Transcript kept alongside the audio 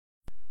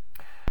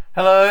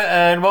Hello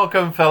and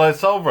welcome, fellow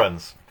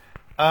Sovereigns.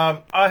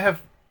 I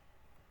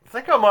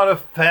think I might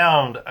have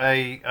found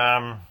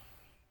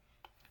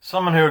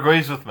someone who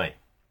agrees with me.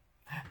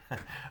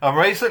 I've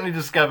recently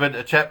discovered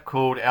a chap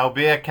called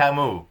Albert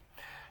Camus.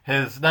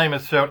 His name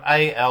is spelled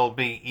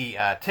Albertcamus,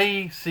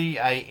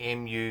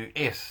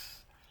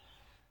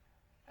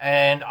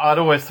 and I'd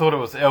always thought it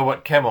was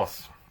Albert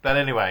Camus. But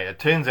anyway, it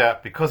turns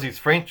out because he's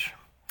French,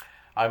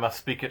 I must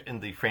speak it in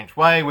the French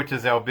way, which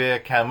is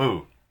Albert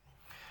Camus.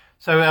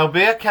 So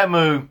Albert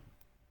Camus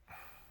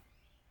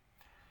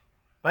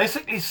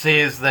basically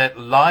says that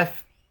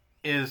life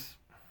is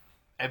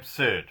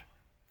absurd.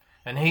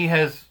 And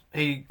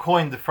he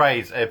coined the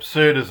phrase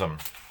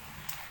absurdism.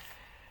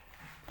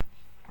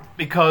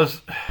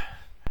 Because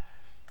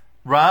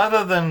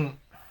rather than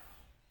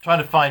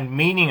trying to find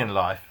meaning in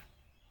life,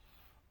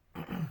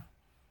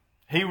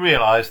 he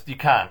realized you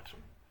can't.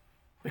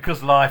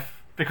 Because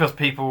life, because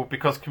people,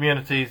 because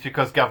communities,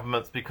 because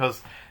governments,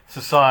 because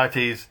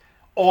societies,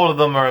 all of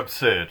them are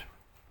absurd,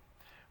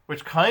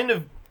 which kind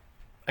of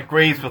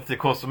agrees with the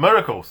Course of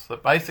Miracles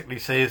that basically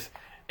says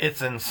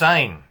it's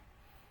insane.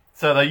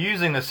 So they're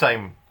using the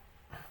same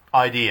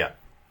idea.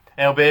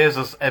 Albert's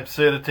is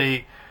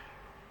absurdity,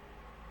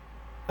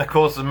 the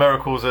Course of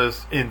Miracles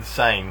is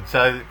insane.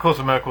 So the Course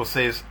of Miracles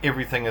says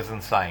everything is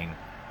insane.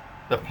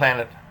 The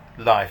planet,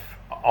 life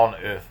on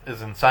Earth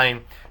is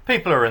insane.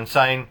 People are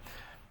insane.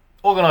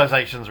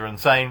 Organizations are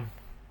insane.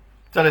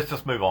 So let's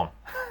just move on.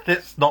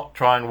 Let's not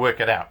try and work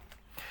it out.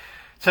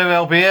 So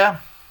Albert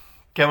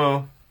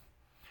Camus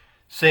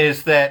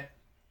says that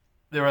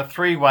there are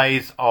three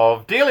ways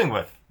of dealing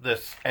with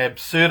this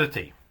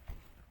absurdity.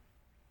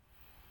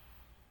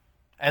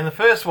 And the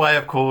first way,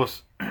 of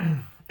course,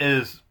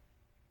 is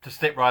to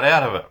step right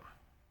out of it,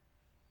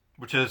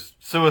 which is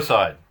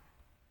suicide.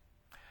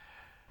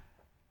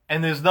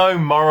 And there's no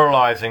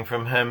moralizing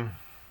from him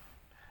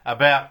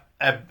about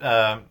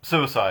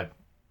suicide.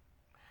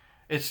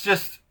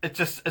 It's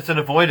an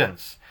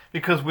avoidance,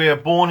 because we are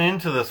born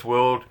into this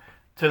world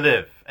to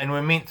live, and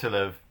we're meant to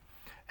live.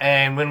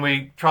 And when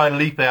we try and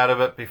leap out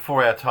of it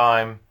before our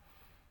time,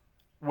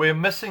 we're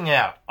missing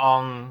out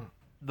on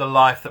the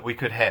life that we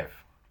could have.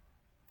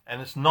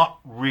 And it's not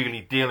really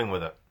dealing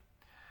with it.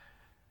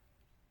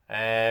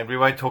 And we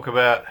won't talk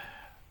about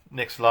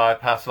next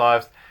life, past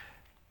lives,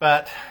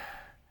 but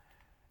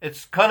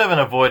it's kind of an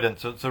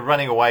avoidance. It's a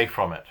running away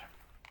from it.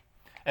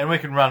 And we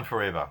can run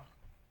forever.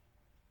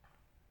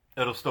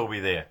 It'll still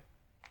be there.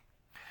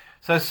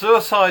 So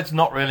suicide's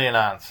not really an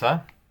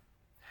answer.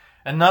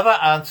 Another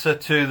answer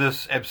to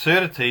this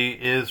absurdity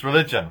is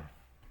religion.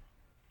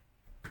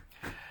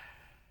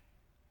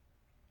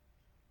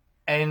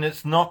 And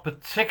it's not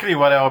particularly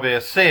what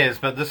Albert says,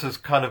 but this is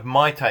kind of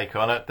my take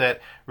on it,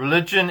 that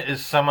religion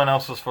is someone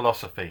else's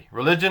philosophy.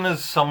 Religion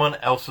is someone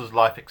else's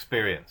life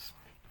experience.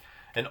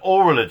 And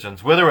all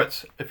religions, whether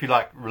it's, if you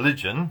like,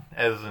 religion,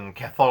 as in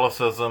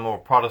Catholicism or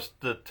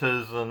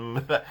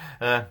Protestantism,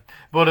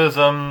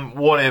 Buddhism,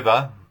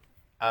 whatever,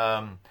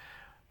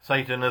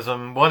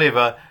 Satanism,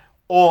 whatever,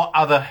 or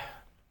other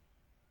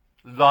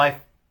life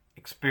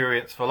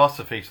experience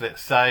philosophies,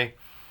 let's say.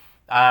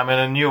 In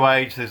a New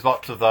Age, there's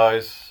lots of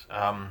those.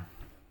 And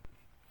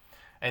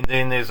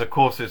then there's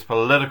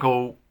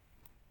political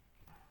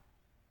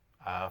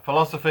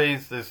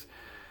philosophies. There's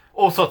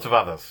all sorts of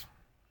others.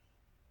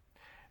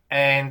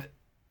 And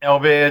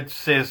Albert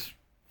says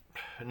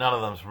none of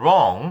them's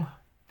wrong.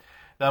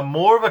 They're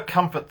more of a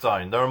comfort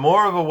zone. They're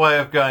more of a way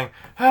of going,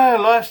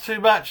 life's too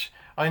much.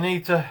 I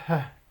need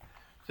to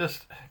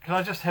can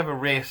I just have a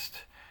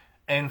rest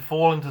and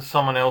fall into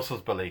someone else's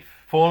belief,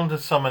 fall into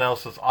someone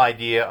else's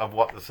idea of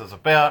what this is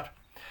about,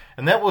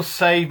 and that will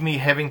save me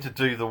having to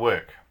do the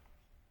work.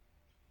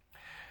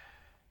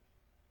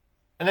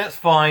 And that's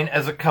fine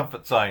as a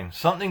comfort zone,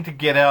 something to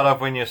get out of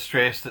when you're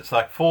stressed. It's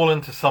like fall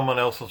into someone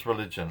else's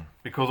religion,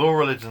 because all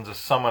religions are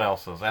someone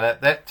else's. And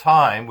at that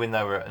time, when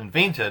they were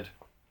invented,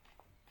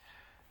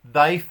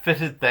 they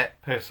fitted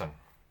that person.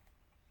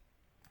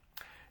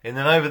 And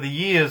then over the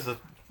years, the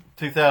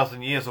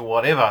 2,000 years or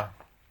whatever,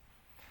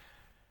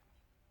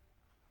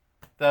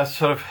 they've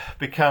sort of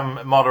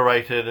become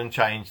moderated and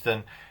changed.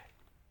 And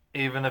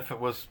even if it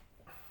was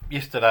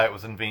yesterday it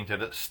was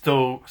invented, it's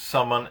still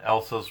someone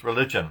else's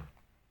religion.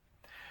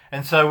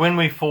 And so when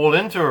we fall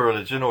into a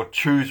religion or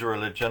choose a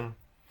religion,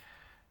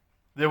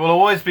 there will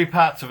always be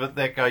parts of it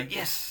that go,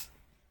 yes,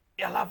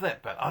 yeah, I love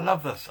that bit, I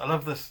love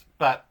this,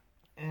 but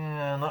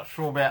I'm not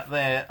sure about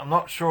that, I'm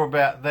not sure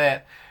about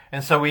that.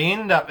 And so we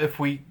end up, if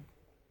we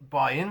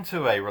buy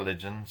into a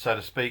religion, so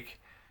to speak,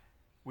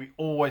 we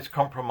always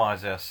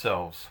compromise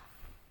ourselves.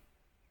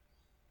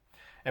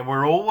 And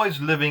we're always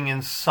living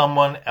in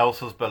someone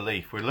else's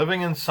belief. We're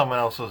living in someone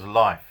else's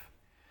life.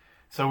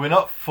 So we're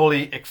not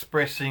fully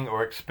expressing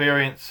or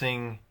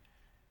experiencing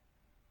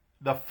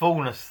the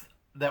fullness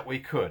that we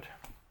could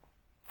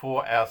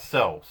for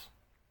ourselves.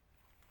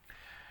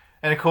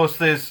 And of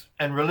course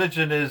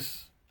religion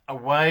is a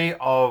way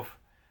of,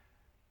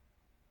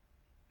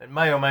 it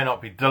may or may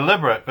not be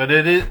deliberate, but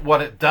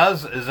what it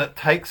does is it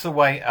takes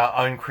away our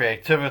own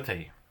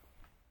creativity.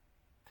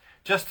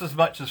 just as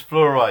much as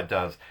fluoride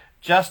does,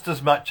 just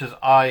as much as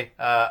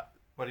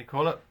what do you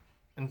call it?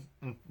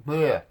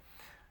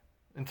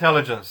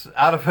 Intelligence,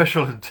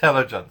 artificial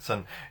intelligence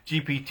and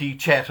GPT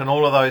chat and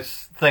all of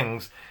those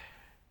things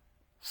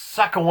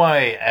suck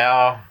away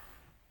our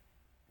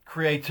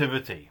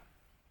creativity.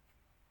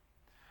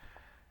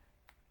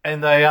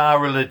 And they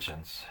are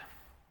religions.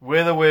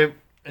 Whether we're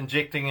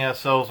injecting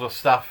ourselves with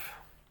stuff,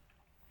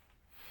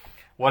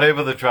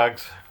 whatever the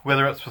drugs,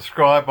 whether it's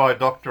prescribed by a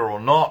doctor or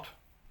not,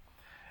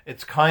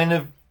 it's kind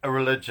of a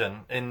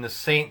religion in the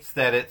sense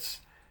that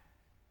it's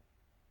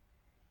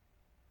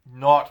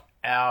not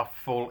our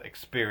full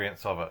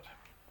experience of it.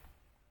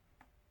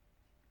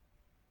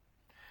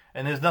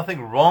 And there's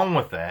nothing wrong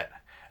with that,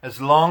 as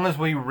long as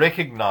we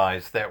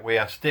recognize that we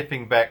are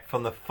stepping back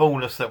from the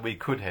fullness that we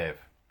could have,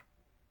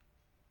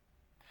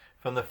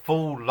 from the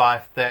full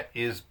life that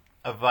is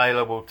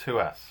available to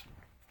us.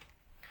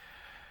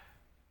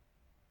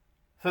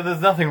 So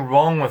there's nothing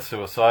wrong with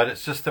suicide,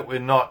 it's just that we're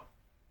not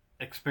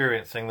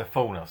experiencing the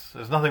fullness.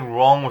 There's nothing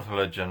wrong with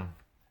religion,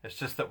 it's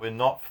just that we're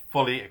not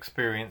fully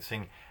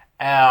experiencing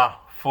our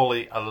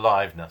fully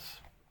aliveness.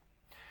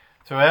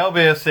 So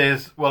Albert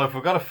says, well, if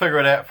we've got to figure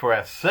it out for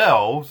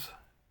ourselves,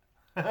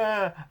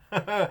 how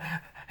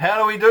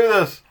do we do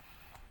this?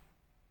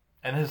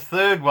 And his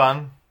third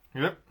one,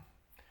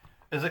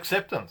 is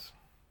acceptance.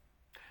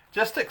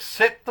 Just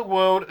accept the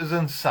world is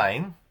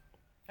insane.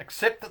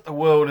 Accept that the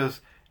world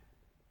is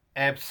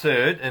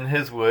absurd, in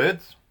his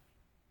words.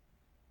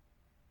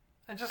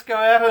 And just go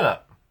out in it.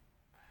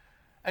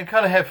 And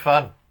kind of have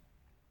fun.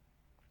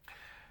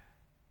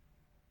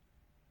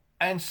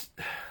 And,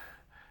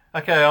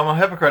 okay, I'm a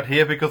hypocrite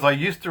here because I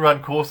used to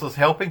run courses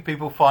helping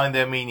people find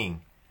their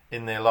meaning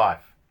in their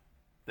life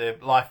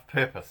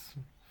purpose.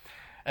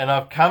 And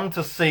I've come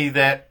to see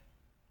that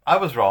I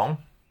was wrong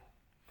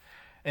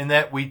in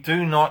that we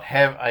do not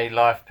have a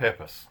life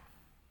purpose.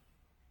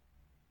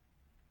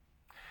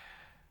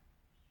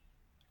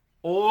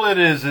 All it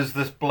is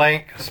this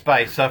blank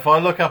space. So if I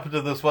look up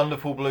into this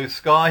wonderful blue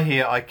sky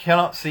here, I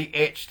cannot see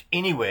etched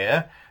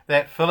anywhere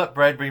that Philip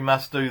Bradbury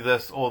must do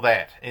this or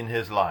that in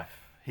his life.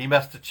 He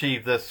must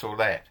achieve this or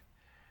that.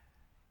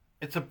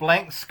 It's a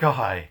blank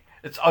sky.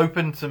 It's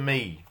open to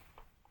me.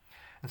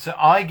 And so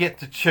I get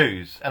to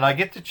choose, and I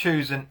get to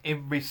choose in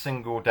every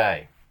single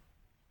day.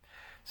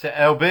 So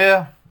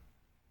Albert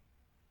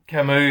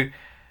Camus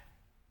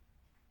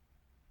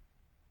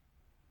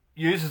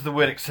uses the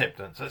word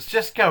acceptance. It's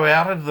just go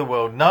out into the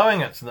world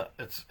knowing it's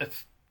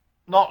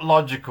not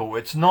logical.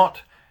 It's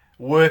not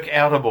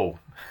work-outable.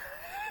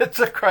 It's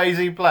a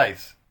crazy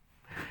place.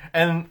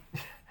 And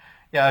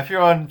yeah, if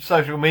you're on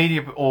social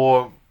media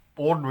or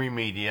ordinary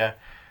media,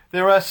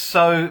 there are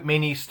so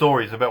many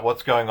stories about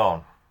what's going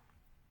on.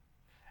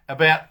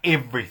 About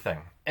everything.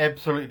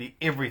 Absolutely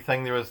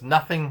everything. There is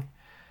nothing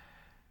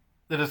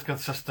that is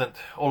consistent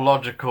or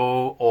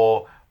logical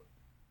or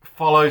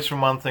follows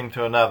from one thing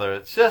to another.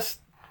 It's just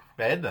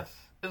madness.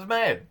 It's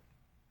mad.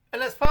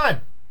 And that's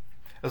fine.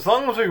 As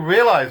long as we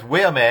realize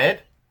we're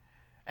mad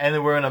and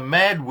that we're in a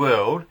mad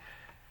world,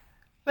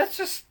 let's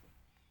just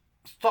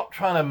stop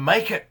trying to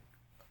make it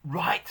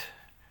right,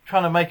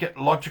 trying to make it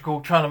logical,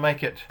 trying to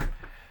make it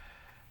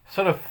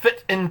sort of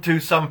fit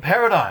into some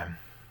paradigm.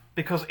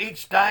 Because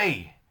each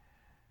day,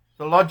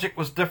 the logic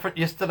was different.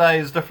 Yesterday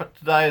is different.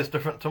 Today is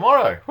different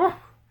tomorrow. Whew.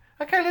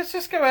 Okay, let's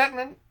just go out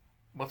and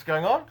what's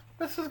going on?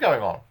 This is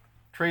going on.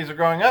 Trees are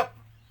growing up.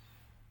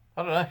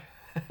 I don't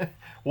know.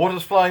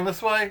 Water's flowing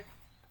this way.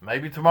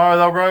 Maybe tomorrow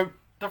they'll grow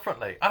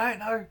differently. I don't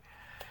know.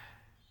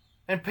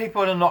 And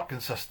people are not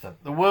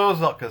consistent. The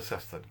world's not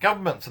consistent.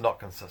 Governments are not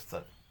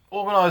consistent.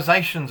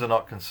 Organisations are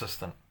not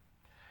consistent.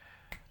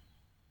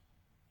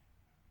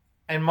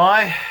 And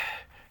my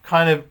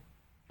kind of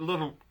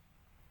little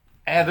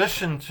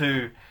addition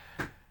to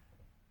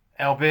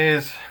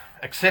Albert's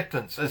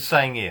acceptance is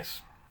saying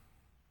yes.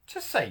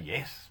 Just say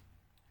yes.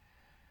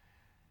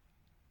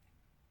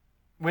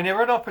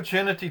 Whenever an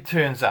opportunity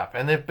turns up,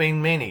 and there have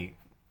been many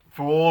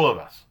for all of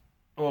us.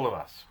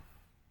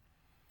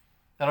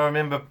 And I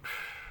remember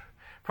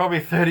probably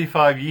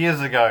 35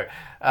 years ago,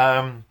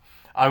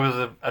 I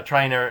was a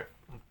trainer,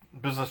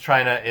 business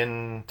trainer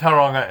in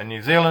Tauranga in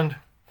New Zealand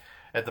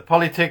at the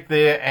Polytech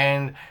there,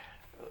 and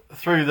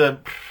through the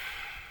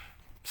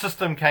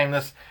system came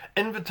this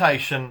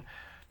invitation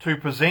to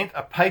present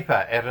a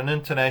paper at an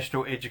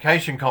international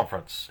education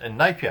conference in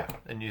Napier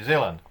in New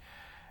Zealand,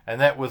 and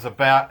that was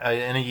about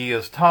in a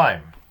year's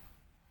time.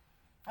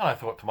 And I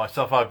thought to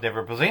myself, I've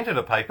never presented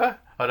a paper.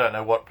 I don't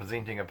know what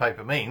presenting a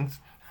paper means.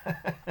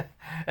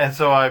 And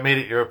so I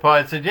immediately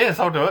replied and said, yes,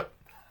 I'll do it.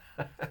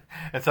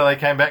 And so they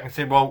came back and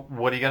said, well,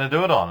 what are you going to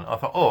do it on? I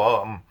thought,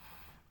 what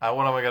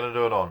am I going to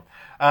do it on?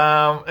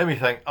 Let me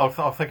think.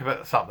 I'll think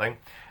about something.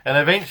 And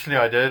eventually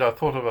I did. I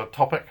thought of a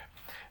topic.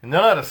 And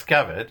then I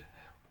discovered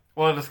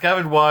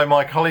why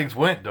my colleagues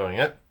weren't doing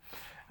it.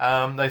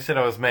 They said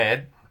I was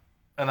mad.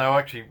 And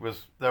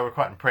they were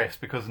quite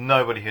impressed because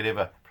nobody had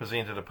ever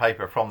presented a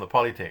paper from the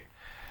Polytech.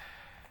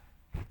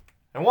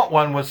 And what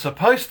one was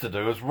supposed to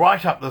do is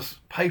write up this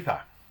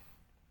paper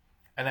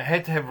And it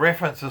had to have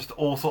references to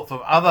all sorts of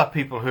other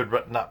people who'd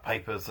written up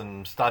papers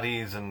and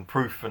studies and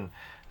proof and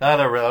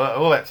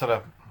all that sort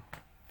of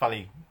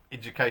funny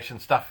education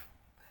stuff,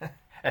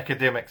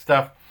 academic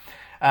stuff.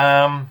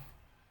 And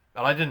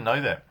I didn't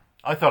know that.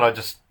 I thought I'd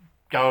just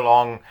go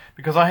along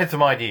because I had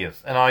some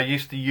ideas and I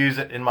used to use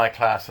it in my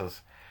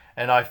classes.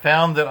 And I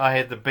found that I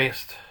had the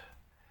best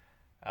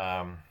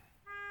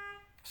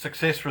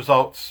success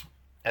results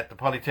at the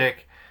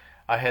Polytech.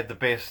 I had the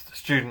best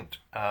student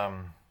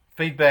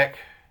feedback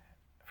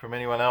from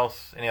anyone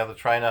else, any other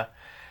trainer,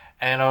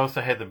 and I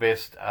also had the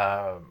best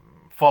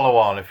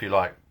follow-on, if you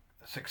like,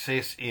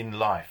 success in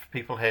life.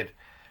 People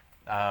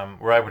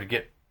were able to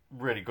get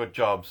really good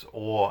jobs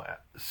or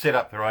set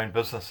up their own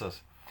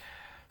businesses.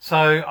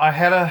 So I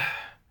had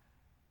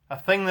a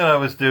thing that I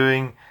was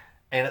doing,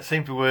 and it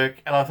seemed to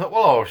work, and I thought,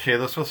 well, I'll share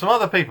this with some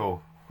other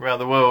people around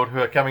the world who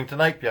are coming to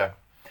Napier.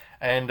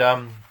 And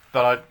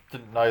but I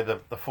didn't know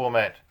the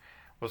format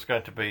was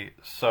going to be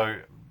so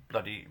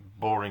bloody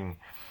boring.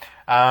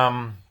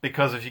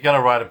 Because if you're going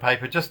to write a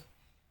paper, just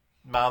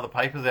mail the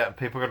papers out and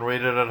people can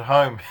read it at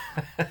home.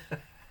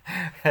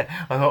 I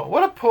thought,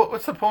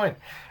 what's the point?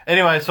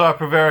 Anyway, so I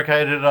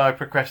prevaricated and I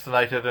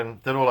procrastinated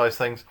and did all those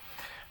things.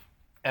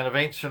 And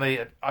eventually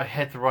I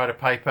had to write a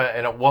paper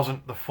and it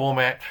wasn't the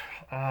format.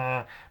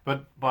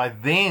 But by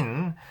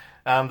then,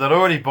 they'd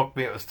already booked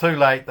me. It was too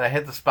late. They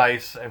had the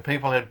space and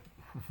people had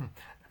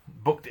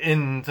booked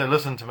in to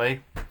listen to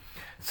me.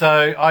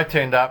 So I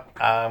turned up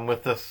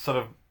with this sort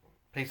of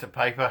piece of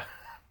paper,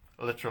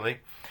 literally,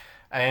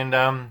 and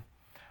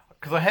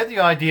because I had the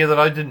idea that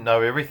I didn't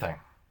know everything,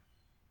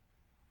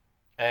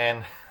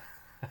 and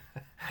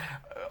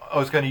I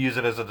was going to use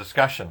it as a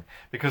discussion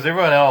because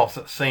everyone else,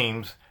 it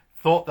seems,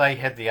 thought they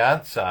had the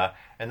answer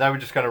and they were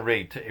just going to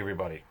read to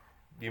everybody.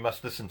 You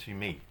must listen to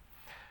me.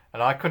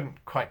 And I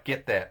couldn't quite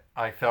get that.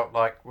 I felt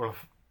like, well,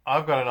 if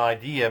I've got an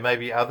idea,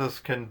 maybe others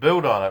can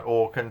build on it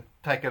or can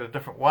take it a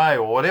different way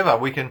or whatever.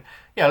 We can,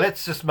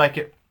 let's just make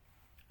it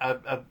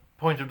a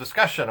point of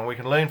discussion and we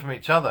can learn from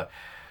each other.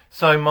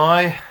 So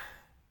my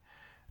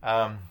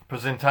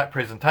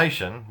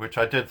presentation, which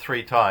I did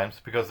 3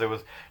 times because there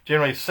was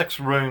generally 6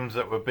 rooms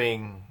that were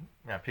being,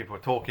 people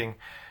were talking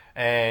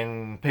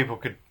and people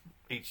could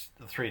each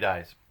 3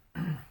 days.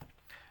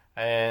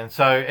 And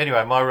so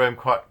anyway, my room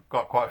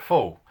got quite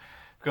full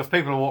because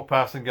people would walk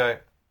past and go,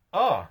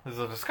 oh, there's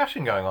a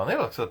discussion going on. That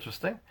looks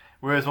interesting.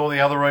 Whereas all the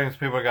other rooms,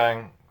 people are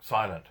going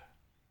silent.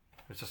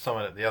 It's just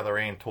someone at the other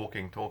end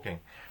talking.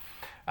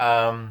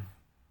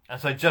 And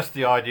so just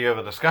the idea of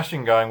a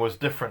discussion going was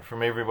different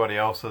from everybody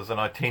else's,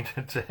 and I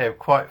tended to have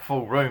quite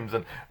full rooms.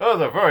 And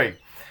they're very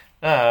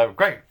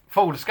great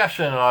full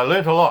discussion, and I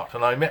learnt a lot,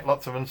 and I met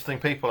lots of interesting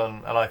people,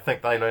 and I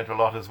think they learnt a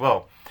lot as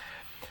well.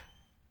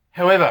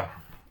 However,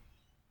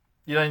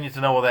 you don't need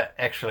to know all that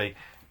actually,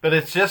 but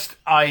it's just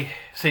I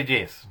said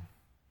yes.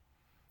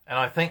 And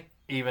I think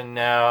even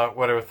now,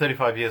 whatever,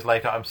 35 years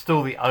later, I'm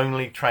still the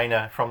only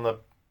trainer from the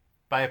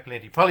Bay of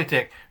Plenty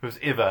Polytech who's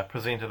ever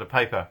presented a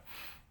paper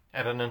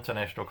at an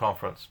international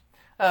conference.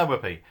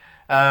 Whippy.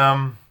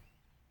 So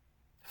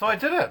I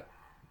did it.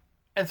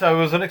 And so it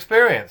was an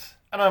experience.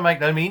 And I make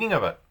no meaning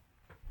of it.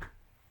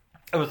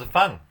 It was a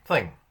fun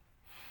thing.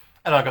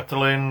 And I got to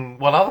learn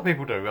what other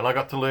people do. And I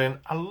got to learn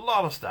a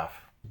lot of stuff.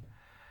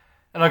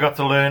 And I got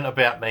to learn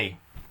about me.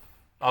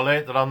 I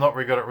learned that I'm not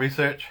very good at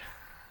research.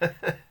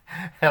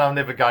 And I'm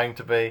never going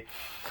to be.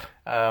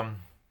 And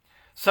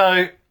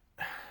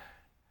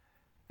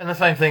the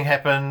same thing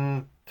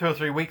happened 2 or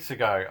 3 weeks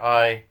ago.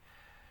 I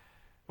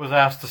was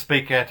asked to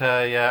speak at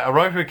a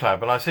Rotary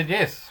Club, and I said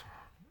yes.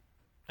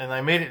 And they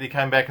immediately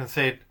came back and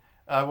said,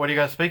 what are you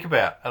going to speak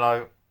about? And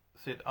I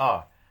said,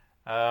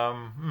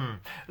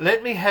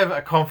 let me have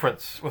a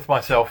conference with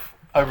myself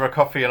over a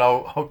coffee and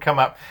I'll come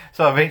up.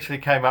 So I eventually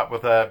came up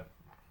with a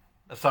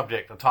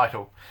subject, a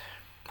title.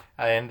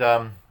 And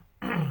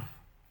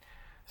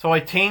so I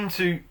tend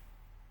to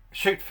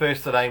shoot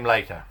first and aim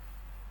later.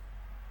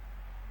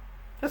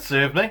 That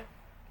served me.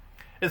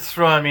 It's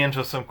thrown me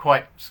into some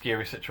quite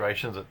scary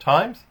situations at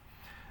times,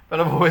 but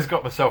I've always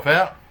got myself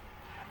out,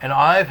 and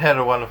I've had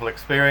a wonderful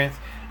experience,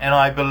 and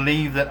I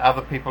believe that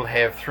other people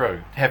have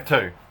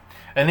too.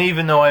 And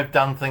even though I've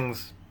done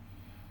things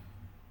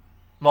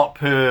not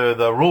per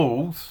the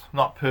rules,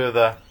 not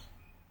per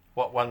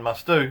what one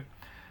must do,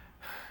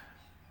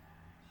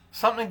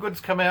 something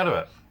good's come out of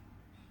it.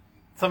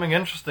 Something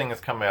interesting has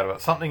come out of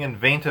it. Something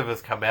inventive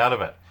has come out of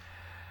it.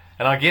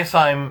 And I guess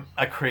I'm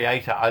a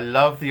creator. I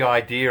love the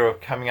idea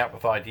of coming up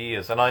with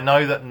ideas. And I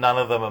know that none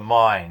of them are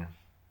mine.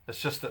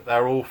 It's just that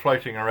they're all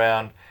floating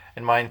around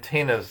and my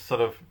antenna's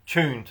sort of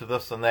tuned to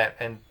this and that.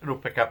 And it'll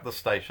pick up this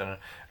station and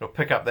it'll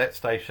pick up that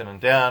station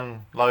and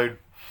download.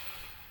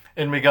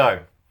 In we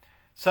go.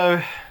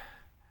 So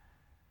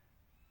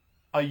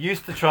I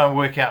used to try and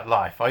work out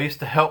life. I used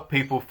to help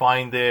people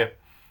find their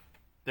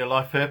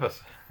life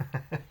purpose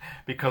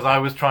because I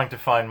was trying to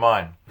find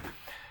mine.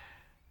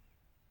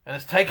 And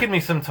it's taken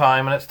me some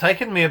time, and it's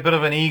taken me a bit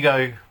of an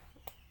ego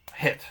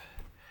hit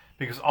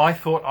because I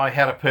thought I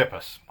had a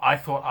purpose. I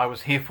thought I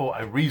was here for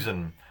a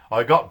reason.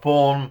 I got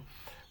born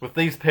with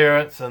these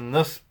parents in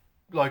this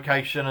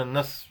location, in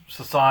this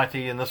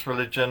society, in this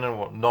religion,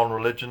 and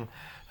non-religion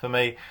for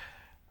me,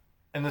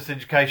 in this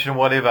education,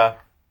 whatever,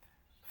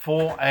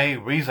 for a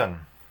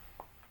reason.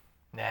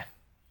 Nah,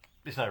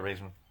 there's no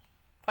reason.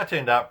 I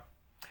turned up,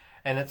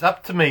 and it's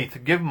up to me to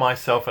give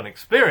myself an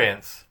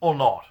experience or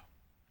not.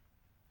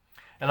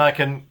 And I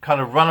can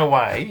kind of run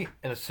away,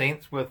 in a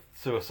sense, with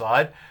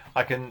suicide.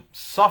 I can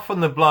soften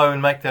the blow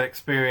and make that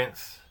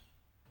experience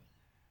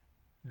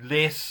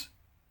less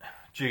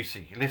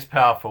juicy, less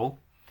powerful,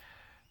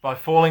 by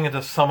falling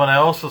into someone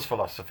else's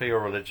philosophy or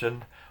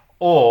religion.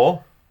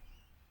 Or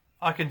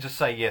I can just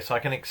say yes. I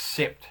can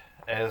accept,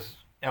 as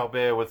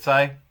Albert would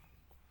say,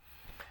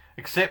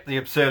 accept the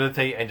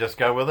absurdity and just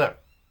go with it.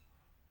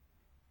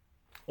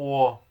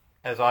 Or,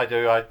 as I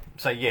do, I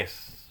say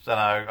yes. So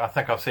no, I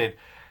think I've said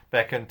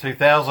back in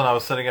 2000, I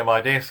was sitting at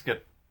my desk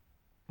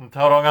in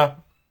Tauranga,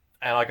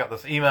 and I got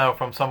this email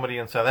from somebody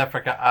in South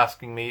Africa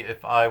asking me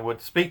if I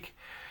would speak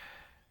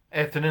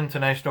at an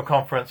international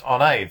conference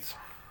on AIDS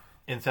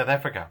in South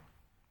Africa.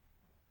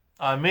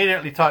 I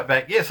immediately typed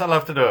back, yes, I'd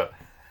love to do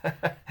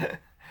it.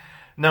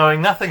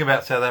 Knowing nothing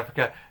about South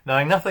Africa,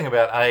 knowing nothing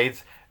about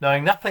AIDS,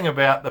 knowing nothing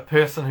about the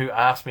person who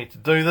asked me to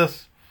do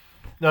this,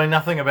 knowing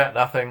nothing about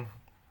nothing.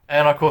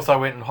 And of course I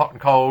went in hot and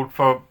cold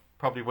for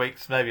probably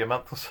weeks, maybe a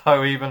month or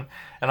so even,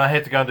 and I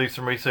had to go and do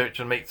some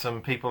research and meet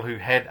some people who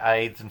had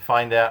AIDS and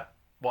find out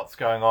what's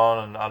going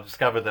on, and I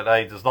discovered that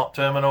AIDS is not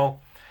terminal,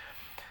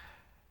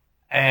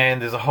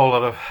 and there's a whole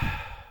lot of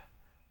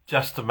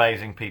just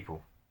amazing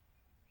people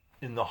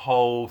in the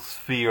whole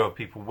sphere of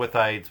people with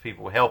AIDS,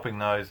 people helping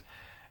those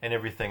and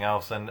everything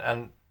else, and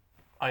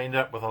I ended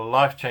up with a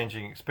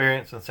life-changing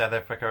experience in South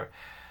Africa,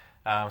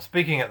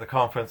 speaking at the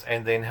conference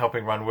and then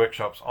helping run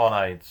workshops on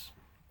AIDS,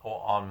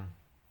 or on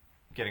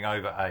getting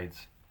over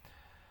AIDS.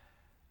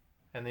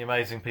 And the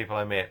amazing people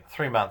I met.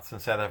 3 months in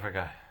South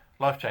Africa.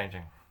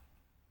 Life-changing.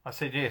 I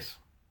said yes.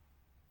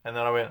 And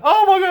then I went,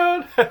 oh my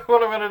God,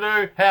 what am I going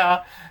to do?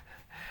 How?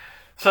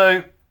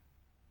 So,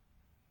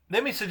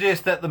 let me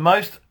suggest that the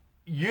most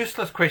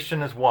useless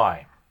question is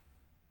why.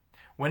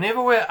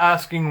 Whenever we're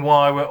asking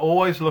why, we're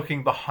always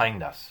looking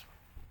behind us.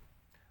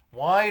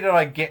 Why did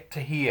I get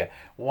to here?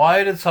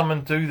 Why did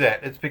someone do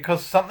that? It's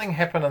because something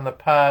happened in the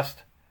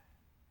past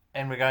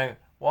and we're going,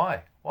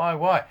 why?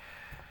 Why?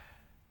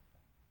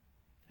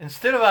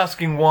 Instead of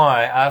asking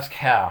why, ask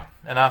how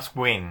and ask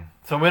when.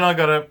 So when I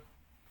got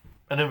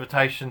an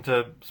invitation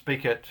to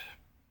speak at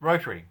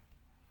Rotary,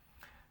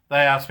 they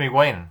asked me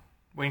when.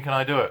 When can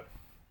I do it?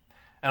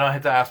 And I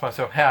had to ask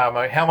myself, how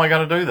am I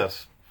going to do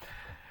this?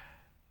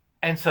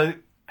 And so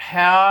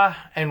how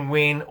and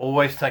when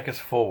always take us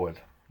forward.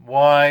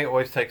 Why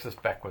always takes us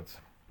backwards.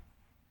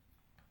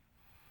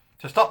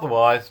 So stop the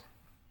whys.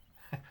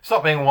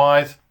 Stop being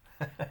wise.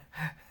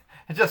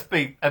 And just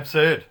be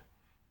absurd.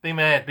 Be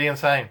mad. Be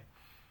insane.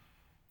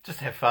 Just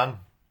have fun.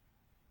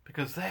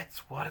 Because that's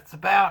what it's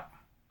about.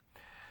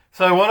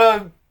 So what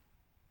I'm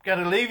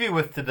going to leave you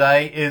with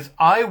today is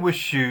I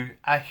wish you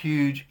a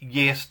huge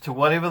yes to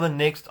whatever the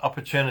next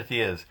opportunity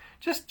is.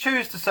 Just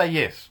choose to say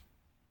yes.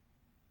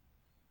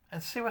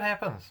 And see what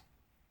happens.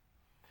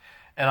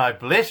 And I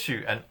bless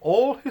you and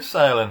all who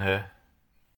sail in her.